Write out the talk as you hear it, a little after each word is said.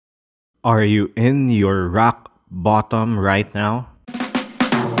Are you in your rock bottom right now?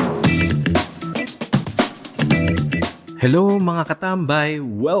 Hello mga katambay!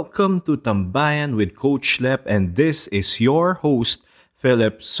 Welcome to Tambayan with Coach Lep, and this is your host,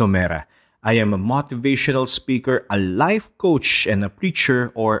 Philip Somera. I am a motivational speaker, a life coach, and a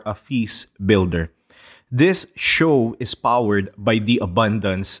preacher or a feast builder. This show is powered by the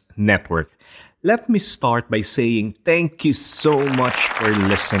Abundance Network. Let me start by saying thank you so much for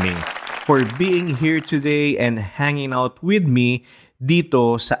listening, for being here today and hanging out with me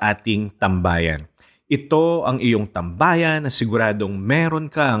dito sa ating tambayan. Ito ang iyong tambayan na siguradong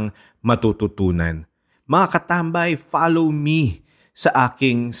meron kang matututunan. Mga katambay, follow me sa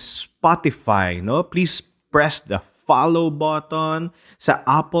aking Spotify. No? Please press the follow button sa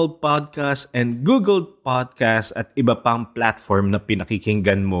Apple Podcast and Google Podcast at iba pang platform na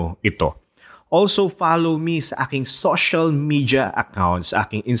pinakikinggan mo ito. Also, follow me sa aking social media account, sa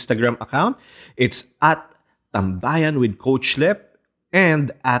aking Instagram account. It's at Tambayan with Coach Lep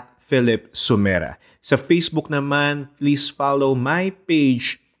and at Philip Somera. Sa Facebook naman, please follow my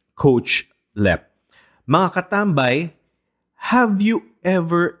page, Coach Lep. Mga katambay, have you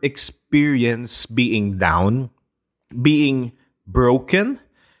ever experienced being down, being broken,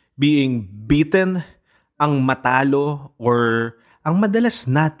 being beaten, ang matalo, or ang madalas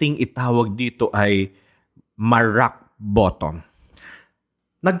nating itawag dito ay rock bottom?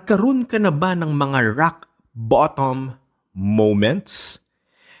 Nagkaroon ka na ba ng mga rock bottom moments?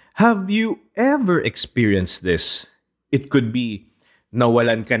 Have you ever experienced this? It could be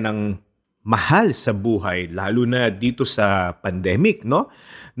nawalan ka ng mahal sa buhay, lalo na dito sa pandemic, no?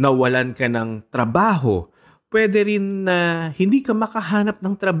 Nawalan ka ng trabaho. Pwede rin na hindi ka makahanap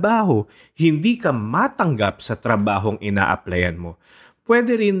ng trabaho, hindi ka matanggap sa trabahong ina-applyan mo.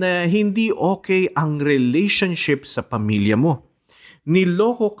 Pwede rin na hindi okay ang relationship sa pamilya mo.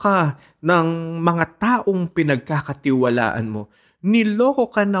 Niloko ka ng mga taong pinagkakatiwalaan mo. Niloko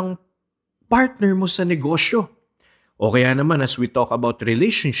ka ng partner mo sa negosyo. O kaya naman, as we talk about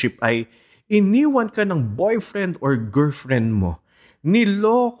relationship, ay iniwan ka ng boyfriend or girlfriend mo.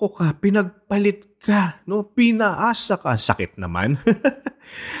 Niloko ka, pinagpalit ka, no? Pinaasa ka. Sakit naman.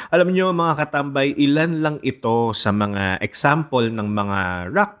 Alam niyo mga katambay, ilan lang ito sa mga example ng mga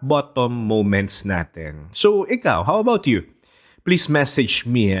rock bottom moments natin. So ikaw, how about you? Please message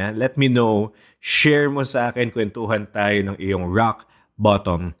me. Let me know. Share mo sa akin, kwentuhan tayo ng iyong rock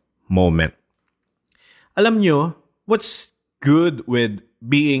bottom moment. Alam niyo, what's good with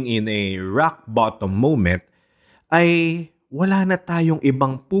being in a rock bottom moment ay wala na tayong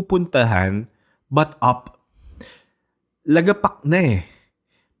ibang pupuntahan but up. Lagapak na eh.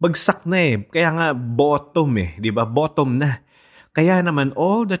 Bagsak na eh. Kaya nga bottom eh. Di ba? Bottom na. Kaya naman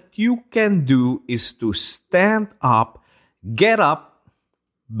all that you can do is to stand up, get up,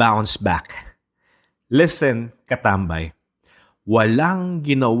 bounce back. Listen, katambay. Walang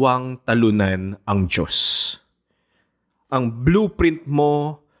ginawang talunan ang Diyos. Ang blueprint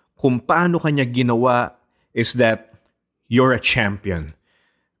mo kung paano kanya ginawa is that you're a champion.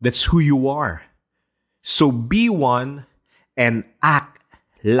 That's who you are. So be one and act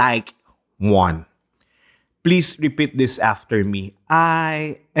like one. Please repeat this after me.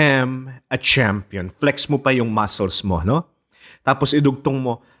 I am a champion. Flex mo pa yung muscles mo, no? Tapos idugtong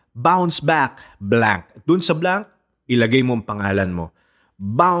mo, bounce back, blank. Dun sa blank, ilagay mo ang pangalan mo.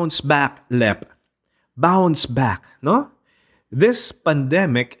 Bounce back, Lep. Bounce back, no? This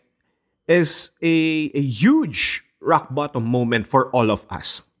pandemic is a huge rock bottom moment for all of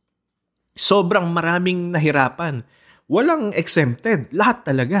us. Sobrang maraming nahirapan. Walang exempted. Lahat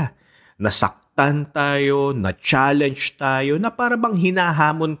talaga. Nasaktan tayo, na-challenge tayo, na para bang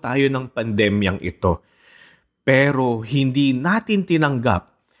hinahamon tayo ng pandemyang ito. Pero hindi natin tinanggap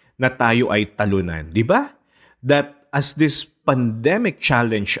na tayo ay talunan. Di ba? That as this pandemic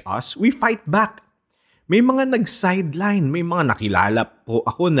challenge us, we fight back. May mga nag-sideline, may mga nakilala po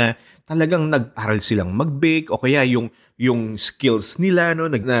ako na talagang nag-aral silang mag-bake o kaya yung skills nila no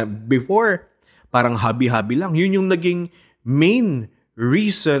na before parang hobby-hobby lang. Yun yung naging main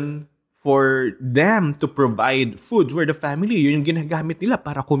reason for them to provide food for the family. Yun yung ginagamit nila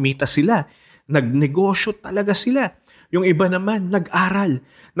para kumita sila. Nagnegosyo talaga sila. Yung iba naman, nag-aral.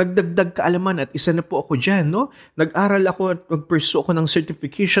 Nagdagdag kaalaman at isa na po ako dyan, no? Nag-aral ako at nag-pursue ako ng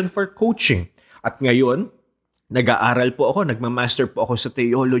certification for coaching. At ngayon, nag-aaral po ako, nagmamaster po ako sa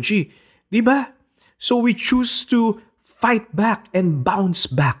theology. Di ba? So we choose to fight back and bounce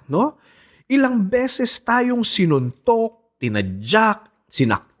back, no? Ilang beses tayong sinuntok, tinadyak,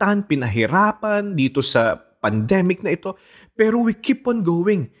 sinaktan, pinahirapan dito sa pandemic na ito. Pero we keep on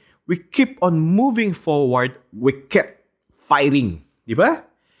going. We keep on moving forward. We kept fighting. Di ba?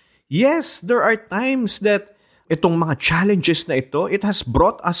 Yes, there are times that itong mga challenges na ito, it has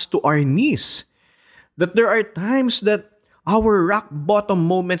brought us to our knees. That there are times that our rock bottom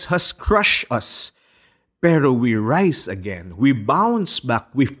moments has crushed us. Pero we rise again. We bounce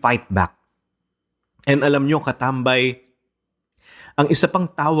back. We fight back. And alam nyo, katambay, ang isa pang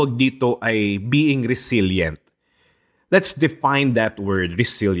tawag dito ay being resilient. Let's define that word,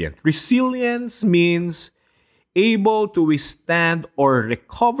 resilient. Resilience means able to withstand or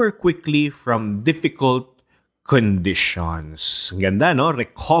recover quickly from difficult conditions. Ganda, no?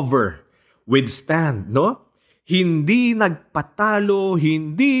 Recover, withstand, no? Hindi nagpatalo,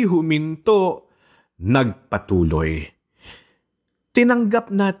 hindi huminto, nagpatuloy.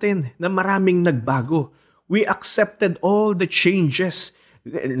 Tinanggap natin na maraming nagbago. We accepted all the changes.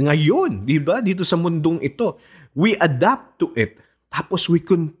 Ngayon, di ba? Dito sa mundong ito, we adapt to it. Tapos we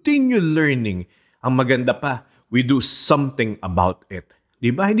continue learning. Ang maganda pa, we do something about it.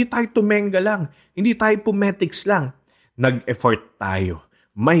 Di ba? Hindi tayo tumenga lang. Hindi tayo pumetics lang. Nag-effort tayo.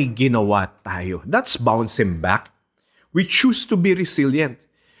 May ginawa tayo. That's bouncing back. We choose to be resilient.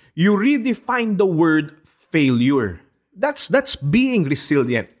 You redefine the word failure. That's being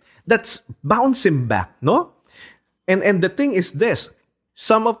resilient. That's bouncing back, no? And the thing is this,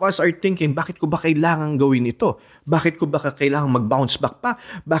 some of us are thinking, bakit ko ba kailangan gawin ito? Bakit ko ba kailangan mag-bounce back pa?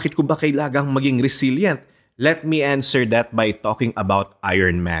 Bakit ko ba kailangan maging resilient? Let me answer that by talking about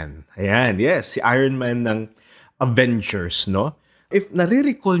Iron Man. Ayan, yes, si Iron Man ng Avengers, no? If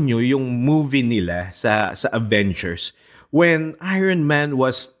nare-recall nyo yung movie nila sa Avengers, when Iron Man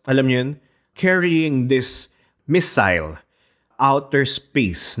was, alam nyo yun, carrying this missile, outer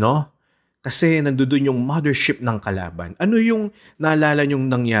space, no? Kasi nandoon yung mothership ng kalaban. Ano yung naalala nyong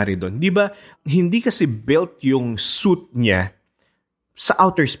nangyari doon? Di ba, hindi kasi built yung suit niya sa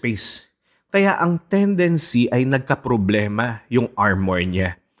outer space. Kaya ang tendency ay nagka-problema yung armor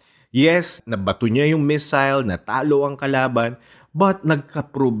niya. Yes, nabato niya yung missile, natalo ang kalaban, but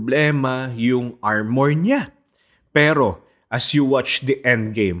nagka-problema yung armor niya. Pero, as you watch the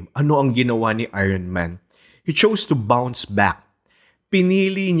Endgame, ano ang ginawa ni Iron Man? He chose to bounce back.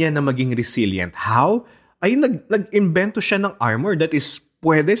 Pinili niya na maging resilient. How? Ay nag-invento siya ng armor that is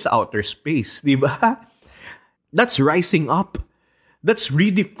pwede sa outer space, di ba? That's rising up. That's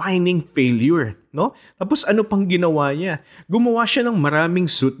redefining failure, no? Tapos ano pang ginawa niya? Gumawa siya ng maraming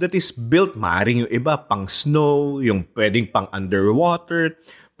suit that is built, maaring yung iba pang snow, yung pwedeng pang underwater,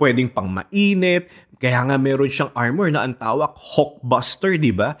 pwedeng pang mainit. Kaya nga meron siyang armor na ang tawag Hulkbuster,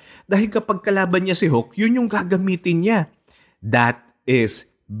 di ba? Dahil kapag kalaban niya si Hulk, yun yung gagamitin niya. That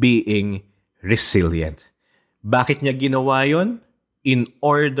is being resilient. Bakit niya ginawa yun? In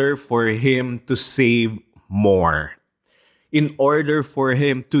order for him to save more. In order for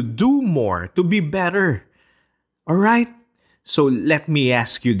him to do more, to be better. Alright? So let me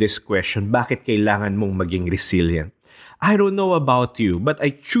ask you this question. Bakit kailangan mong maging resilient? I don't know about you, but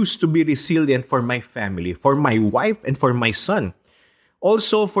I choose to be resilient for my family, for my wife, and for my son.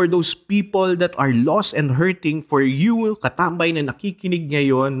 Also, for those people that are lost and hurting, for you, katambay na nakikinig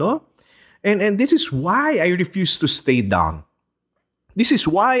ngayon, no? And this is why I refuse to stay down. This is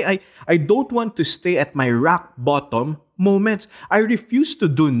why I don't want to stay at my rock bottom moments. I refuse to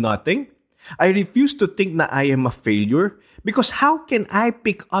do nothing. I refuse to think na I am a failure. Because how can I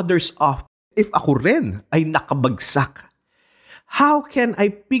pick others up if ako rin ay nakabagsak? How can I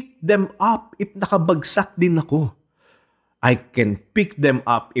pick them up if nakabagsak din ako? I can pick them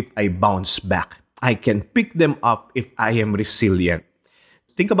up if I bounce back. I can pick them up if I am resilient.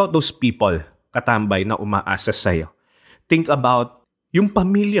 Think about those people, katambay, na umaasa sa'yo. Think about yung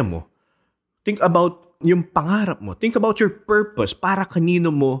pamilya mo. Think about yung pangarap mo. Think about your purpose. Para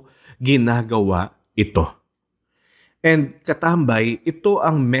kanino mo ginagawa ito. And katambay, ito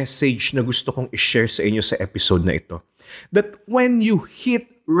ang message na gusto kong i-share sa inyo sa episode na ito. That when you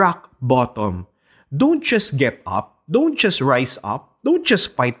hit rock bottom, don't just get up. Don't just rise up. Don't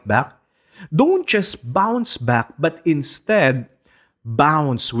just fight back. Don't just bounce back, but instead,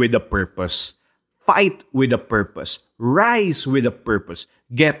 bounce with a purpose. Fight with a purpose. Rise with a purpose.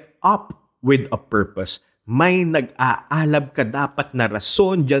 Get up with a purpose. May nag-aalab ka dapat na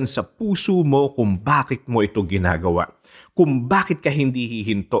rason dyan sa puso mo kung bakit mo ito ginagawa. Kung bakit ka hindi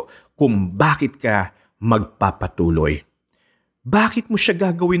hihinto. Kung bakit ka magpapatuloy. Bakit mo siya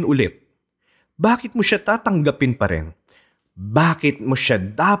gagawin ulit? Bakit mo siya tatanggapin pa rin? Bakit mo siya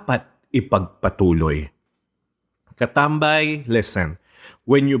dapat ipagpatuloy? Katambay, listen.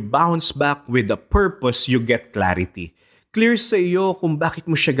 When you bounce back with a purpose, you get clarity. Clear sa iyo kung bakit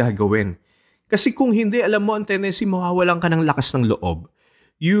mo siya gagawin. Kasi kung hindi, alam mo, ang tendency, mawawalan ka ng lakas ng loob.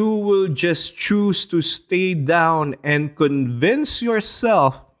 You will just choose to stay down and convince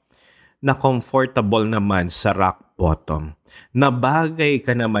yourself na comfortable naman sa rock bottom, na bagay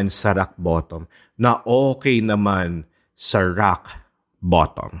ka naman sa rock bottom, na okay naman sa rock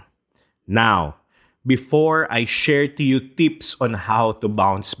bottom. Now, before I share to you tips on how to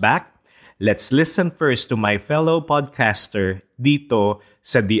bounce back, let's listen first to my fellow podcaster dito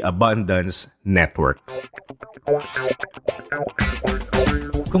sa The Abundance Network.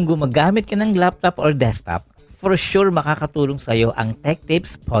 Kung gumagamit ka ng laptop or desktop, for sure makakatulong sa'yo ang Tech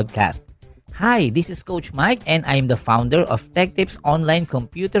Tips Podcast. Hi, this is Coach Mike and I am the founder of Tech Tips Online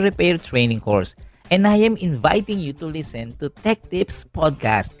Computer Repair Training Course. And I am inviting you to listen to Tech Tips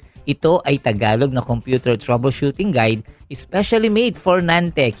Podcast. Ito ay Tagalog na computer troubleshooting guide especially made for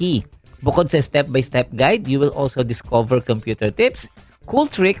non-techie. Bukod sa step-by-step guide, you will also discover computer tips, cool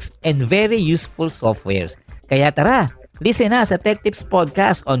tricks, and very useful softwares. Kaya tara, listen na sa Tech Tips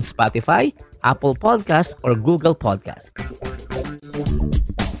Podcast on Spotify, Apple Podcast, or Google Podcast.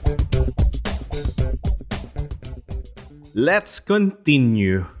 Let's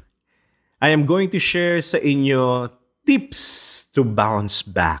continue. I am going to share sa inyo tips to bounce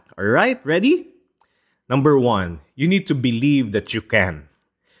back. Alright, ready? Number 1, you need to believe that you can.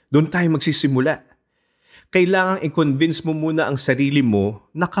 Doon tayo magsisimula. Kailangang i-convince mo muna ang sarili mo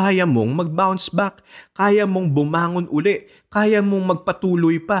na kaya mong mag-bounce back, kaya mong bumangon uli, kaya mong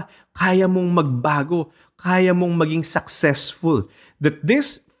magpatuloy pa, kaya mong magbago, kaya mong maging successful. That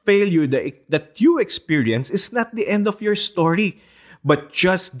this failure that you experience is not the end of your story, but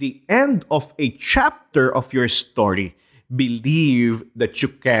just the end of a chapter of your story. Believe that you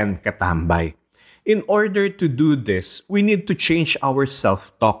can, katambay. In order to do this, we need to change our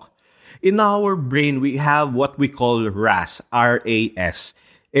self-talk. In our brain, we have what we call RAS, R-A-S.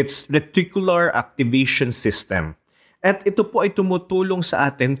 It's Reticular Activation System. At ito po ay tumutulong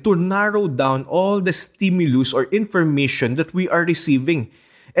sa atin to narrow down all the stimulus or information that we are receiving.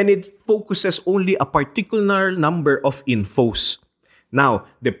 And it focuses only a particular number of infos.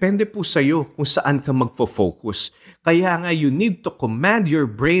 Now, depende po sa iyo kung saan ka magfo-focus. Kaya nga you need to command your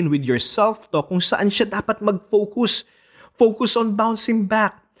brain with your self-talk kung saan siya dapat mag-focus. Focus on bouncing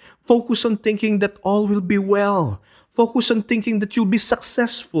back. Focus on thinking that all will be well. Focus on thinking that you'll be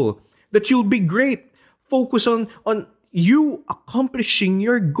successful, that you'll be great. Focus on you accomplishing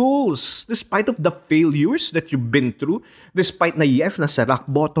your goals despite of the failures that you've been through, despite na yes, nasa rock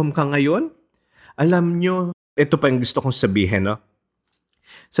bottom ka ngayon. Alam nyo, ito pa yung gusto kong sabihin, no?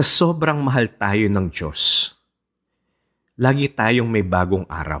 Sa sobrang mahal tayo ng Diyos, lagi tayong may bagong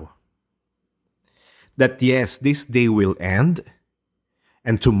araw. That yes, this day will end,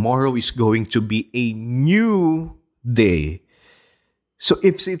 and tomorrow is going to be a new day. So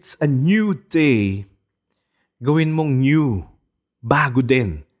if it's a new day, gawin mong new, bago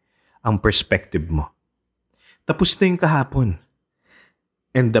din ang perspective mo. Tapos na yung kahapon.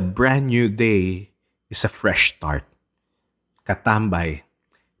 And the brand new day is a fresh start. Katambay,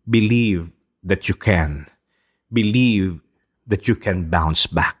 believe that you can. Believe that you can bounce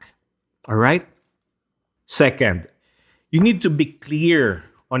back. Alright? Second, you need to be clear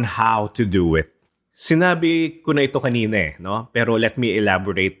on how to do it. Sinabi ko na ito kanina no? Pero let me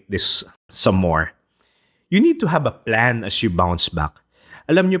elaborate this some more. You need to have a plan as you bounce back.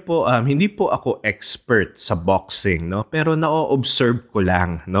 Alam niyo po, hindi po ako expert sa boxing, no? Pero na-observe ko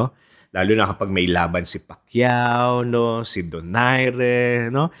lang, no? Lalo na kapag may laban si Pacquiao, no? Si Donaire,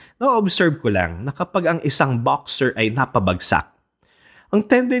 no? Na-observe ko lang na kapag ang isang boxer ay napabagsak, ang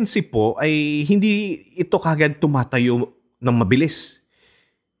tendency po ay hindi ito kagad tumatayo ng mabilis,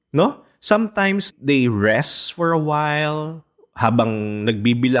 no? Sometimes they rest for a while habang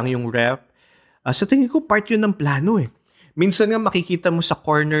nagbibilang yung rep. Sa tingin ko, part yun ng plano . Minsan nga makikita mo sa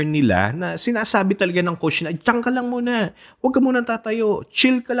corner nila na sinasabi talaga ng coach na, "Diyan ka lang muna, huwag ka muna tatayo,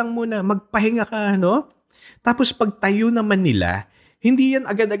 chill ka lang muna, magpahinga ka, no?" Tapos pag tayo naman nila, hindi yan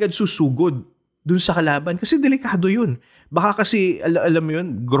agad-agad susugod dun sa kalaban kasi delikado yun. Baka kasi, alam mo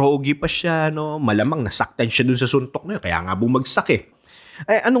yun, groggy pa siya, no? Malamang nasaktan siya dun sa suntok na yun, kaya nga bumagsak .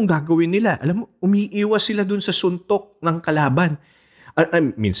 Ay, anong gagawin nila? Alam mo, umiiwas sila dun sa suntok ng kalaban.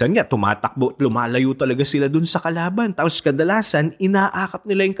 Minsan nga, tumatakbo, lumalayo talaga sila dun sa kalaban. Tapos kadalasan, inaakap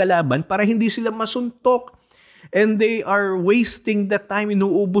nila yung kalaban para hindi sila masuntok. And they are wasting the time,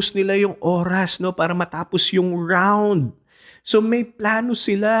 inuubos nila yung oras, no, para matapos yung round. So may plano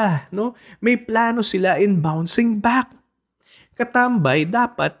sila, no? May plano sila in bouncing back. Katambay,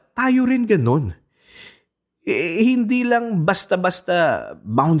 dapat tayo rin ganun. Hindi lang basta-basta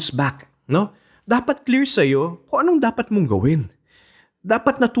bounce back, no? Dapat clear sa'yo kung anong dapat mong gawin.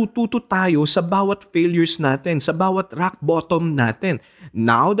 Dapat natututo tayo sa bawat failures natin, sa bawat rock bottom natin.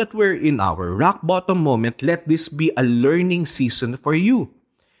 Now that we're in our rock bottom moment, let this be a learning season for you.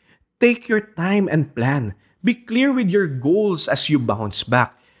 Take your time and plan. Be clear with your goals as you bounce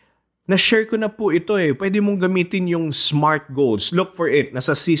back. Na-share ko na po ito Pwede mong gamitin yung SMART goals. Look for it.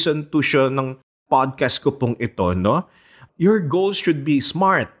 Nasa season 2 siya ng podcast ko pong ito, no? Your goals should be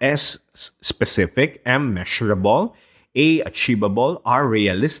SMART. S, specific. M, measurable. A, achievable. R,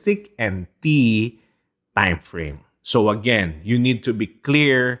 realistic. And T, time frame. So again, you need to be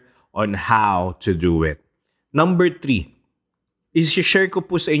clear on how to do it. Number 3, i-share ko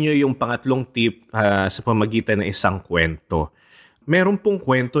po sa inyo yung pangatlong tip sa pamagitan ng isang kwento. Meron pong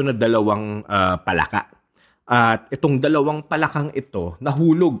kwento na dalawang palaka. At itong dalawang palakang ito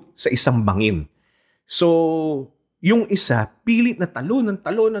nahulog sa isang bangin. So, yung isa, pilit na talon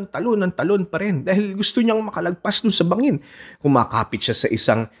pa rin dahil gusto niyang makalagpas dun sa bangin. Kumakapit siya sa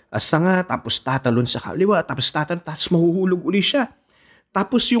isang sanga, tapos tatalon sa kaliwa, tapos mahuhulog uli siya.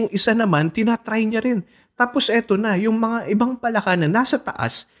 Tapos yung isa naman, tinatry niya rin. Tapos eto na, yung mga ibang palaka na nasa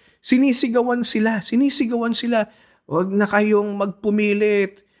taas, sinisigawan sila. Huwag na kayong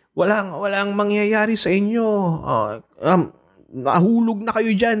magpumilit. Walang mangyayari sa inyo. Nahulog na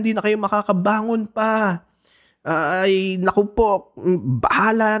kayo dyan, hindi na kayo makakabangon pa. Ay, naku po,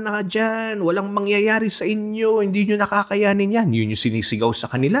 bahala na dyan. Walang mangyayari sa inyo. Hindi nyo nakakayanin yan. Yun yung sinisigaw sa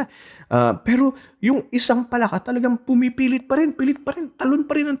kanila. Pero yung isang palaka talagang pilit pa rin. Talon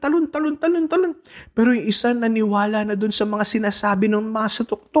pa rin ang talon. Pero yung isa naniwala na dun sa mga sinasabi ng mga sa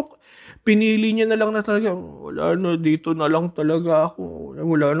tuktok. Pinili niya na lang na talaga, wala na, dito na lang talaga ako.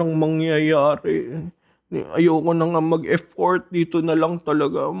 Wala nang mangyayari. Ayoko na nga mag-effort, dito na lang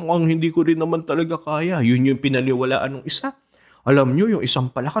talaga. Mukhang hindi ko rin naman talaga kaya. Yun yung pinaniwalaan ng isa. Alam nyo, yung isang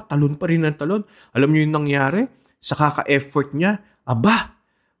palaka, talon pa rin ng talon. Alam nyo yung nangyari? Sa kaka-effort niya,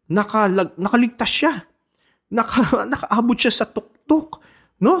 nakaligtas siya. Nakaabot siya sa tuktok.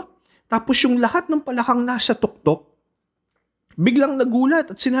 No? Tapos yung lahat ng palakang nasa tuktok, biglang nagulat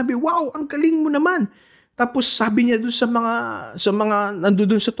at sinabi, wow, ang galing mo naman. Tapos sabi niya dun sa mga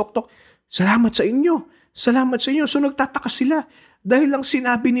nandoon sa tuktok, salamat sa inyo. So nagtataka sila. Dahil lang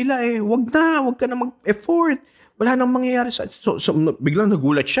sinabi nila wag ka na mag-effort. Wala nang mangyayari so biglang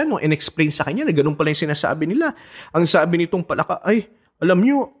nagulat siya nung in-explain sa kanya na ganun pala yung sinasabi nila. Ang sabi nitong palaka, alam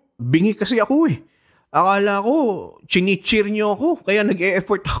nyo, bingi kasi ako Akala ko, chini-cheer nyo ako, kaya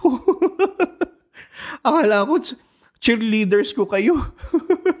nag-e-effort ako. Akala ko, cheerleaders ko kayo.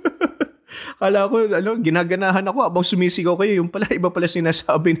 Akala ko, ginaganahan ako habang sumisigaw kayo. Yung pala, iba pala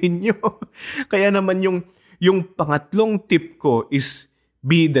sinasabi ninyo. Kaya naman yung pangatlong tip ko is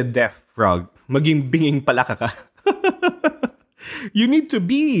be the deaf frog. Maging binging palaka ka. You need to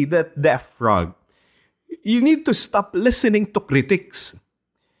be that deaf frog. You need to stop listening to critics.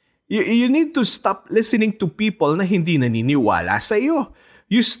 You need to stop listening to people na hindi naniniwala sa iyo.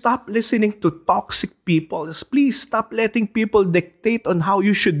 You stop listening to toxic people. Please stop letting people dictate on how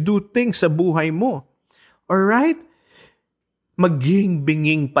you should do things sa buhay mo. Alright? Maging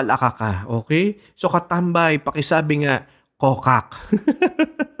binging palaka ka. Okay? So katambay, pakisabi nga, kokak.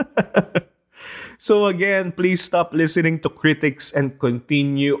 So again, please stop listening to critics and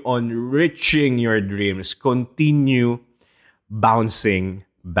continue on reaching your dreams. Continue bouncing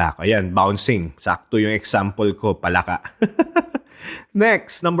back. Ayan, bouncing. Sakto yung example ko, palaka.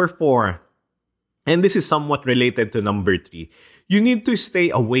 Next, number 4. And this is somewhat related to number 3. You need to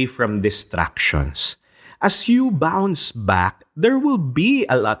stay away from distractions. As you bounce back, there will be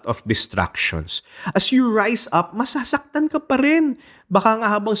a lot of distractions. As you rise up, masasaktan ka pa rin. Baka nga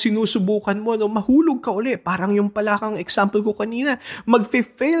habang sinusubukan mo, mahulog ka uli. Parang yung palakang example ko kanina.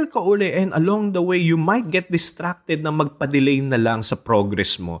 Mag-fail ka uli and along the way, you might get distracted na magpa-delay na lang sa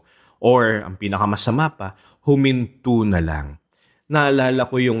progress mo. Or, ang pinakamasama pa, huminto na lang. Naalala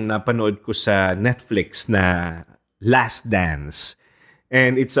ko yung napanood ko sa Netflix na Last Dance.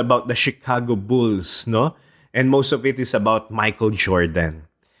 And it's about the Chicago Bulls, no? And most of it is about Michael Jordan.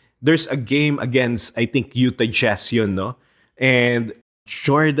 There's a game against, I think, Utah Jazz yun, no? And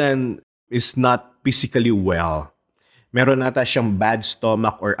Jordan is not physically well. Meron nata siyang bad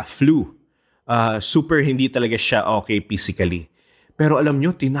stomach or a flu. Super hindi talaga siya okay physically. Pero alam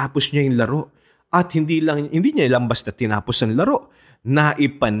nyo, tinapos niya yung laro. At hindi niya lang basta tinapos ang laro.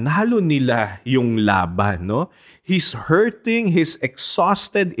 Naipanalo nila yung laban, no? He's hurting, he's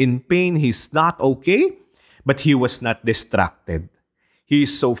exhausted, in pain, he's not okay, but he was not distracted. He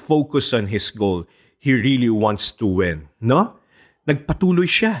is so focused on his goal. He really wants to win, no? Nagpatuloy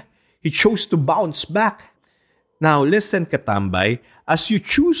siya. He chose to bounce back. Now, listen, katambay, as you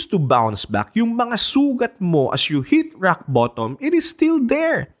choose to bounce back, yung mga sugat mo as you hit rock bottom, it is still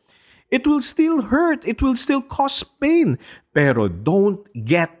there. It will still hurt. It will still cause pain. Pero don't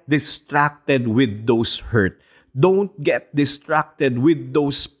get distracted with those hurt. Don't get distracted with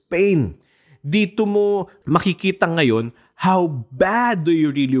those pain. Dito mo makikita ngayon how bad do you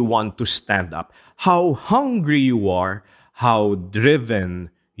really want to stand up, how hungry you are, how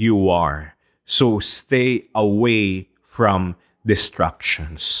driven you are. So stay away from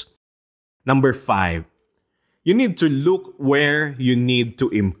distractions. Number 5, you need to look where you need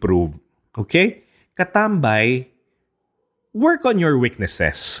to improve. Okay? Katambay, work on your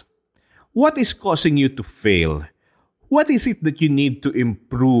weaknesses. What is causing you to fail? What is it that you need to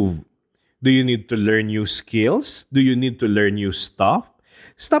improve? Do you need to learn new skills? Do you need to learn new stuff?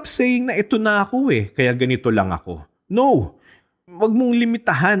 Stop saying na ito na ako kaya ganito lang ako. No! Wag mong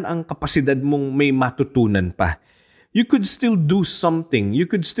limitahan ang kapasidad mong may matutunan pa. You could still do something. You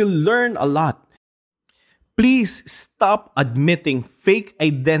could still learn a lot. Please stop admitting fake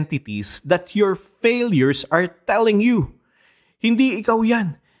identities that your failures are telling you. Hindi ikaw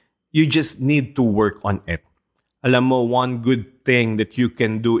yan. You just need to work on it. Alam mo, one good thing that you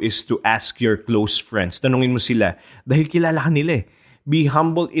can do is to ask your close friends. Tanungin mo sila dahil kilala ka nila. Be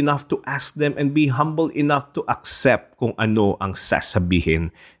humble enough to ask them and be humble enough to accept kung ano ang sasabihin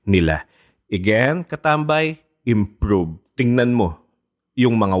nila. Again, katambay, improve. Tingnan mo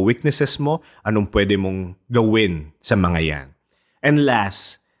yung mga weaknesses mo, anong pwede mong gawin sa mga yan. And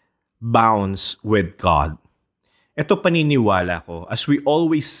last, bounce with God. Ito paniniwala ko, as we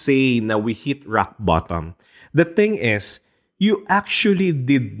always say na we hit rock bottom, the thing is, you actually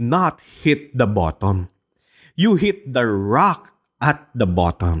did not hit the bottom. You hit the rock at the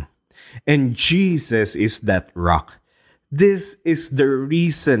bottom. And Jesus is that rock. This is the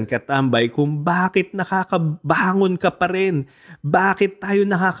reason, katambay, kung bakit nakakabangon ka pa rin. Bakit tayo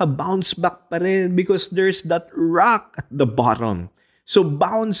nakaka-bounce back pa rin? Because there's that rock at the bottom. So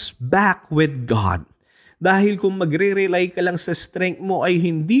bounce back with God. Dahil kung magre-rely ka lang sa strength mo, ay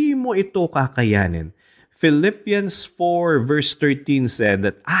hindi mo ito kakayanin. Philippians 4 verse 13 said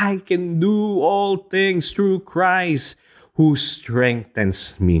that I can do all things through Christ who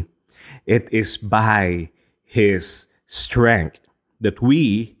strengthens me. It is by His strength that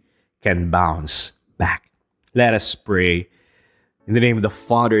we can bounce back. Let us pray. In the name of the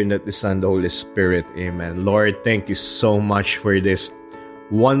Father, and of the Son, and the Holy Spirit. Amen. Lord, thank you so much for this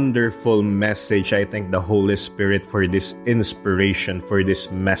wonderful message. I thank the Holy Spirit for this inspiration, for this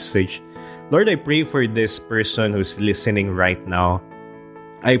message. Lord, I pray for this person who's listening right now.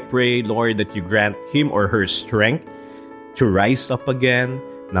 I pray, Lord, that you grant him or her strength to rise up again,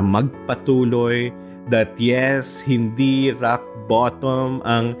 na magpatuloy, that yes, hindi rock bottom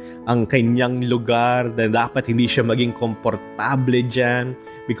ang kanyang lugar, na dapat hindi siya maging komportable dyan,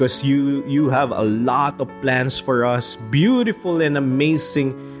 because you have a lot of plans for us, beautiful and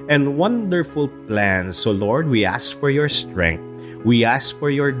amazing and wonderful plans. So Lord, we ask for your strength. We ask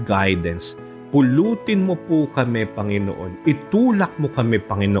for your guidance. Pulutin mo po kami, Panginoon. Itulak mo kami,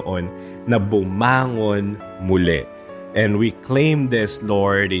 Panginoon, na bumangon muli. And we claim this,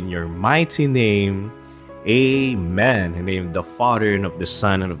 Lord, in your mighty name. Amen. In the name of the Father, and of the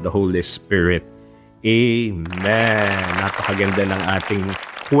Son, and of the Holy Spirit. Amen. Napakaganda ng ating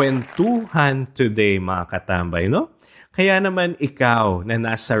kwentuhan today, mga katambay, no? Kaya naman ikaw na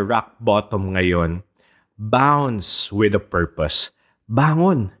nasa rock bottom ngayon, bounce with a purpose.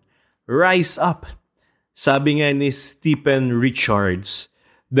 Bangon. Rise up. Sabi nga ni Stephen Richards,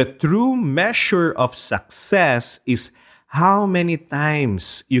 the true measure of success is how many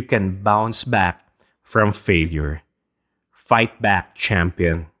times you can bounce back from failure. Fight back,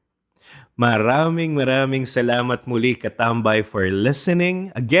 champion. Maraming salamat muli, katambay, for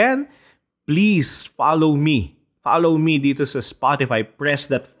listening. Again, please follow me. Follow me dito sa Spotify. Press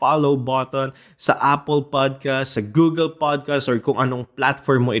that follow button sa Apple Podcast, sa Google Podcast, or kung anong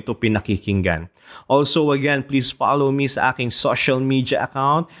platform mo ito pinakikinggan. Also, again, please follow me sa aking social media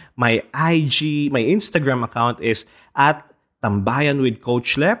account. My Instagram account is at Tambayan with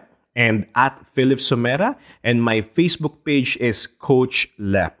Coach Lep and at Philip Somera. And my Facebook page is Coach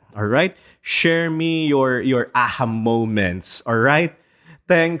Lep. Alright? Share me your aha moments. Alright?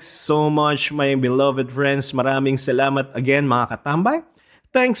 Thanks so much, my beloved friends. Maraming salamat again, mga katambay.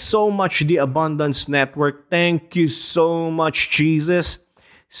 Thanks so much, The Abundance Network. Thank you so much, Jesus.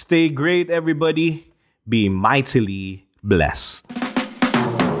 Stay great, everybody. Be mightily blessed.